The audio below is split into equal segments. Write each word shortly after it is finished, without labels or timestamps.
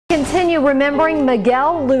Continue remembering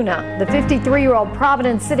Miguel Luna. The 53-year-old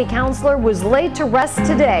Providence City Councilor was laid to rest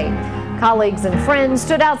today. Colleagues and friends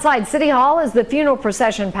stood outside City Hall as the funeral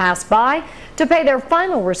procession passed by to pay their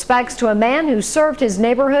final respects to a man who served his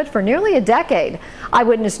neighborhood for nearly a decade.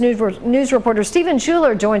 Eyewitness News reporter Stephen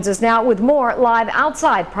Schuler joins us now with more live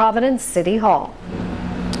outside Providence City Hall.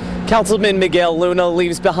 Councilman Miguel Luna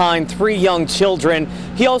leaves behind 3 young children.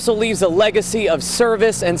 He also leaves a legacy of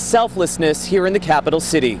service and selflessness here in the capital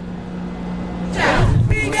city.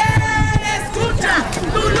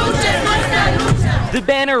 The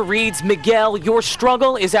banner reads, "Miguel, your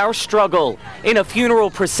struggle is our struggle." In a funeral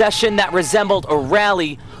procession that resembled a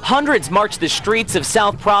rally, hundreds marched the streets of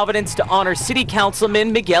South Providence to honor City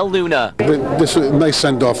Councilman Miguel Luna. This is a nice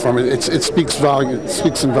send-off from it. It speaks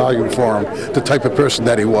in volume for him, the type of person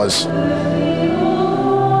that he was.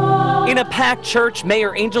 In a packed church,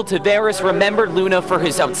 Mayor Angel Taveras remembered Luna for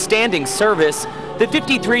his outstanding service. The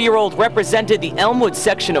 53-year-old represented the Elmwood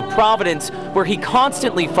section of Providence, where he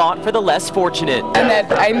constantly fought for the less fortunate. And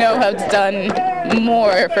that I know has done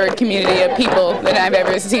more for a community of people than I've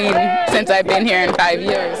ever seen since I've been here in 5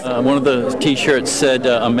 years. One of the T-shirts said,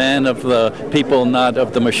 "A man of the people, not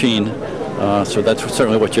of the machine." So that's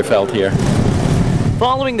certainly what you felt here.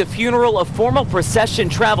 Following the funeral, a formal procession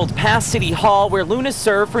traveled past City Hall, where Luna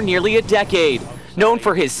served for nearly a decade. Known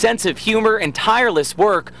for his sense of humor and tireless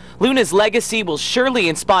work, Luna's legacy will surely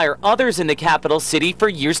inspire others in the capital city for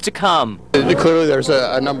years to come. Clearly there's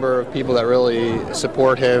a number of people that really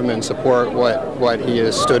support him and support what he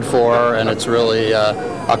has stood for, and it's really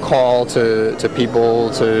a call to people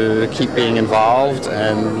to keep being involved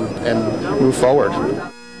and move forward.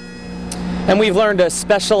 And we've learned a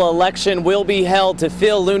special election will be held to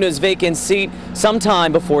fill Luna's vacant seat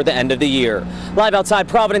sometime before the end of the year. Live outside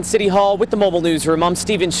Providence City Hall with the mobile newsroom, I'm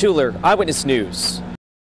Stephen Schuler, Eyewitness News.